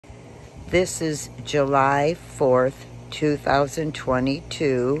This is July 4th,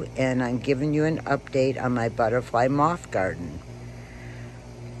 2022, and I'm giving you an update on my butterfly moth garden.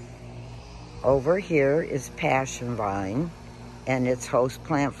 Over here is passion vine, and its host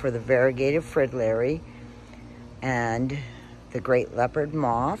plant for the variegated fritillary and the great leopard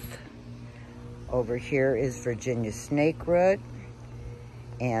moth. Over here is Virginia snakeroot,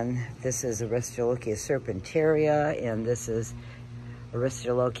 and this is Aristolochia serpentaria, and this is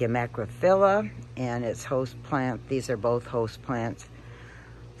Aristolochia macrophylla, and its host plant. These are both host plants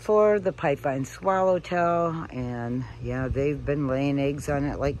for the pipevine swallowtail, and yeah, they've been laying eggs on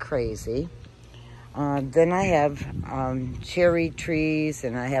it like crazy. Then I have cherry trees,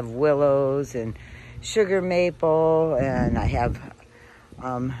 and I have willows and sugar maple, and I have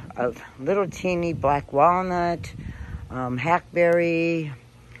a little teeny black walnut, hackberry.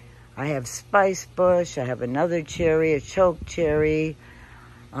 I have spice bush. I have another cherry, a choke cherry,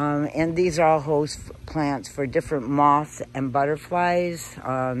 and these are all host plants for different moths and butterflies.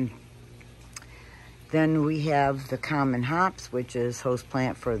 Then we have the common hops, which is host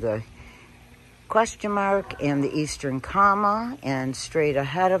plant for the question mark and the eastern comma, and straight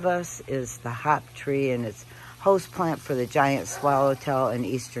ahead of us is the hop tree, and it's host plant for the giant swallowtail and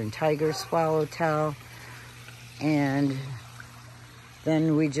eastern tiger swallowtail. And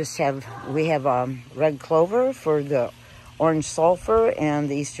then we have red clover for the orange sulfur and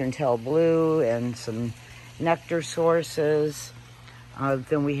the eastern tail blue, and some nectar sources.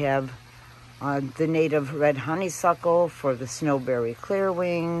 Then we have the native red honeysuckle for the snowberry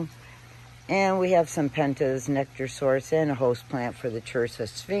clearwing. And we have some pentas, nectar source, and a host plant for the Chersa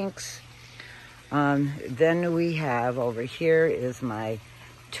sphinx. Then we have over here is my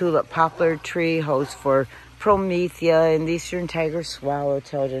tulip poplar tree, host for Promethea and the eastern tiger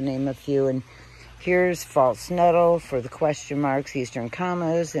swallowtail, to name a few. And here's false nettle for the question marks, eastern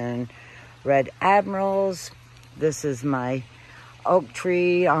commas, and red admirals. This is my oak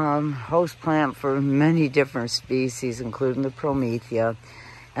tree, host plant for many different species, including the Promethea.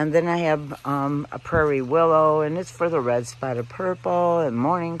 And then I have a prairie willow, and it's for the red spotted purple and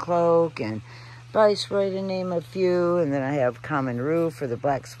morning cloak and viceroy, to name a few. And then I have common rue for the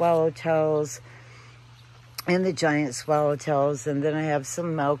black swallowtails and the giant swallowtails. And then I have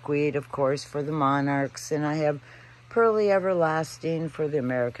some milkweed, of course, for the monarchs. And I have pearly everlasting for the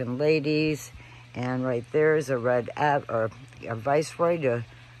American ladies. And right there is a red or a viceroy.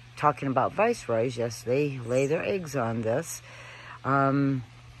 Talking about viceroys, yes, they lay their eggs on this. And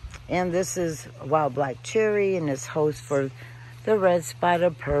this is wild black cherry, and it's host for the red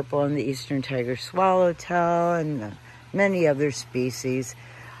spotted purple and the eastern tiger swallowtail and many other species.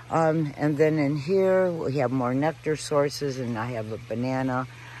 And then in here we have more nectar sources, and I have a banana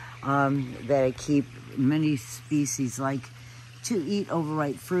that I keep many species like to eat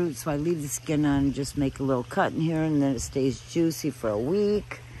overripe fruit. So I leave the skin on and just make a little cut in here, and then it stays juicy for a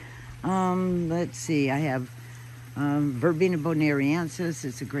week. Let's see, I have Verbena bonariensis.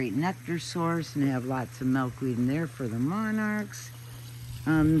 It's a great nectar source, and I have lots of milkweed in there for the monarchs.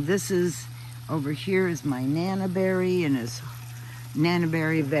 This is, over here is my nannyberry, and it's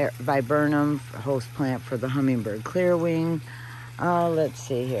nannyberry viburnum, host plant for the hummingbird clearwing. Let's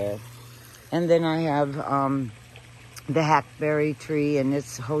see here. And then I have the hackberry tree, and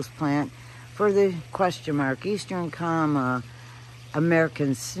it's host plant for the question mark, eastern comma,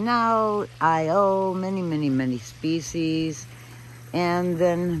 American snout, I.O., many species. And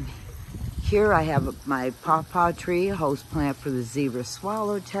then here I have my pawpaw tree, host plant for the zebra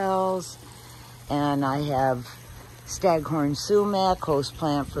swallowtails. And I have staghorn sumac, host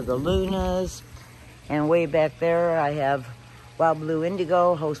plant for the lunas. And way back there I have wild blue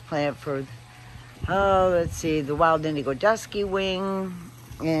indigo, host plant for, let's see, the wild indigo dusky wing.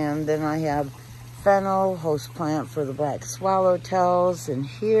 And then I have fennel, host plant for the black swallowtails. And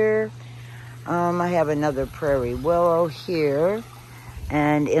here I have another prairie willow here,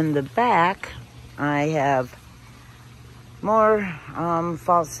 and in the back I have more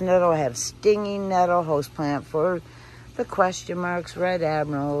false nettle. I have stinging nettle, host plant for the question marks, red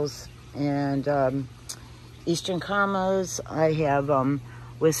admirals, and eastern commas. I have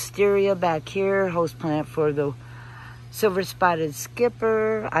wisteria back here, host plant for the silver spotted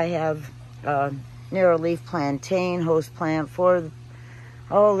skipper. I have narrow leaf plantain, host plant for,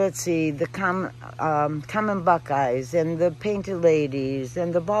 let's see, the common buckeyes and the painted ladies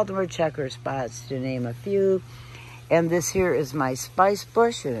and the Baltimore checker spots, to name a few. And this here is my spice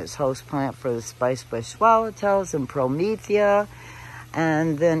bush, and it's host plant for the spice bush swallowtails and Promethea.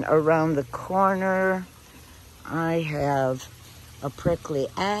 And then around the corner I have a prickly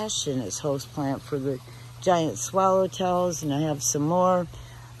ash, and it's host plant for the giant swallowtails. And I have some more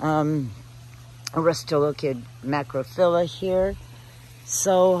Aristolochid macrophylla here.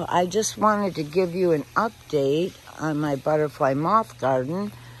 So I just wanted to give you an update on my butterfly moth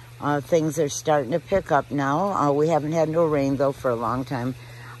garden. Things are starting to pick up now. We haven't had no rain though for a long time.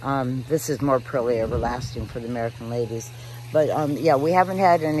 This is more pearly everlasting for the American ladies. But yeah, we haven't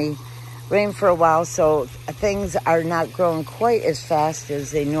had any rain for a while, so things are not growing quite as fast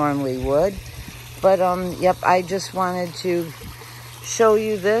as they normally would. But yep, I just wanted to show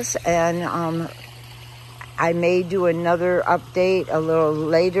you this, and I may do another update a little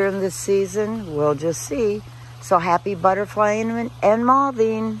later in the season. We'll just see. So happy butterflying and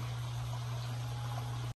mothing.